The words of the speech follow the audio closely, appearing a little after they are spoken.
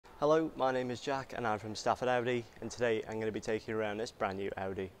Hello, my name is Jack and I'm from Stafford Audi, and today I'm going to be taking you around this brand new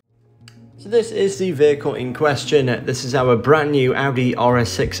Audi. So this is the vehicle in question. This is our brand new Audi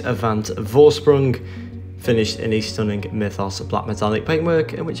RS6 Avant Vorsprung, finished in a stunning Mythos black metallic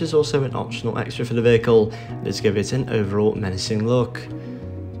paintwork, and which is also an optional extra for the vehicle to give it an overall menacing look.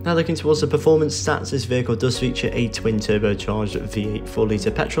 Now looking towards the performance stats, this vehicle does feature a twin turbocharged V8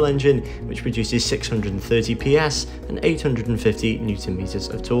 4-litre petrol engine which produces 630 PS and 850 Newton meters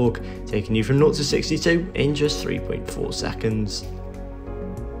of torque, taking you from 0 to 62 in just 3.4 seconds.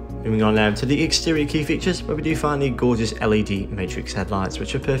 Moving on now to the exterior key features, where we do find the gorgeous LED matrix headlights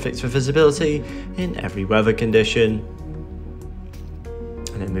which are perfect for visibility in every weather condition.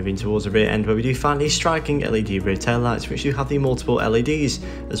 And then moving towards the rear end, where we do find these striking LED rear tail lights which do have the multiple LEDs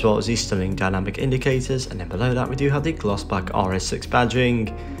as well as these stunning dynamic indicators, and then below that we do have the gloss black RS6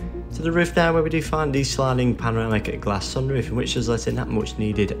 badging. To the roof now, where we do find the sliding panoramic glass sunroof, in which does let in that much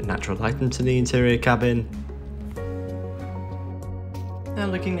needed natural light into the interior cabin. Now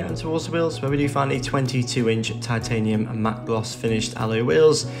looking down towards the wheels, where we do find a 22-inch titanium matte gloss finished alloy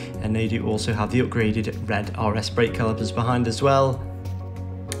wheels, and they do also have the upgraded red RS brake calipers behind as well.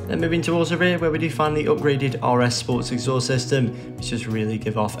 Then moving towards the rear, where we do find the upgraded RS Sports exhaust system, which just really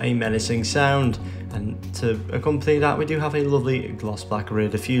give off a menacing sound, and to accompany that we do have a lovely gloss black rear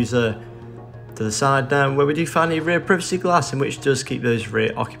diffuser. To the side now, where we do find a rear privacy glass, in which does keep those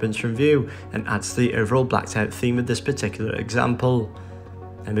rear occupants from view and adds to the overall blacked out theme of this particular example.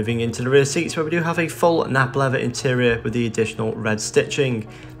 And moving into the rear seats, where we do have a full nap leather interior with the additional red stitching.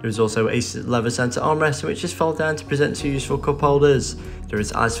 There is also a leather centre armrest which is folded down to present two useful cup holders. There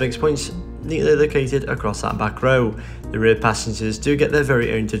is ISOFIX points neatly located across that back row. The rear passengers do get their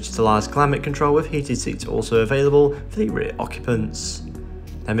very own digitalised climate control, with heated seats also available for the rear occupants.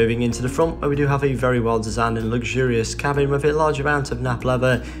 Then moving into the front, where we do have a very well designed and luxurious cabin with a large amount of nap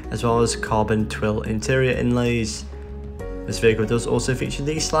leather as well as carbon twill interior inlays. This vehicle does also feature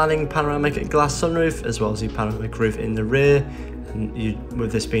the sliding panoramic glass sunroof as well as the panoramic roof in the rear, and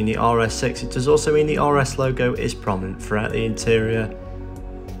with this being the RS6, it does also mean the RS logo is prominent throughout the interior.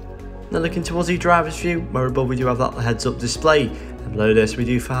 Now looking towards the driver's view, where above we do have that heads up display, and below this we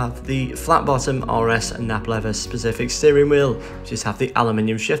do have the flat bottom RS nap leather specific steering wheel, which just have the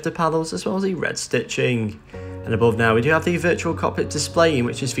aluminium shifter paddles as well as the red stitching. And above now we do have the virtual cockpit display, in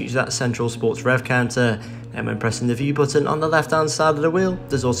which just features that central sports rev counter, and when pressing the view button on the left hand side of the wheel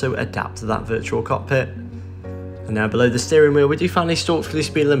does also adapt to that virtual cockpit. And now below the steering wheel we do find a stalk-free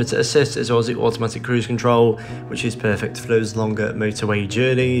speed limiter assist as well as the automatic cruise control, which is perfect for those longer motorway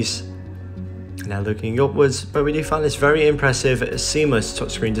journeys. Now looking upwards, where we do find this very impressive seamless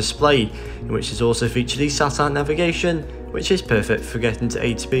touchscreen display, in which is also featured the satellite navigation, which is perfect for getting to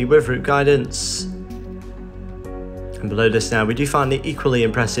A to B with route guidance. And below this now we do find the equally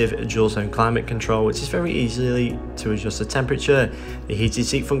impressive dual zone climate control, which is very easily to adjust the temperature, the heated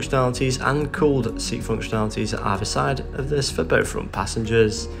seat functionalities and cooled seat functionalities at either side of this for both front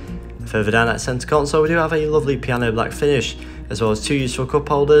passengers. Further down that centre console we do have a lovely piano black finish, as well as two useful cup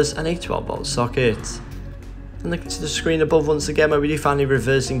holders and a 12-volt socket. And looking to the screen above once again, where we do find a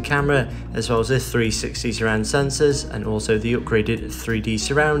reversing camera as well as the 360 surround sensors, and also the upgraded 3D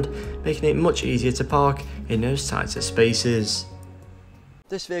surround, making it much easier to park in those tighter spaces.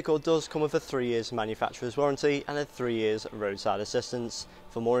 This vehicle does come with a 3 years manufacturer's warranty and a 3 years roadside assistance.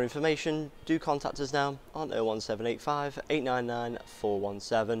 For more information, do contact us now on 01785 899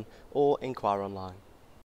 417 or inquire online.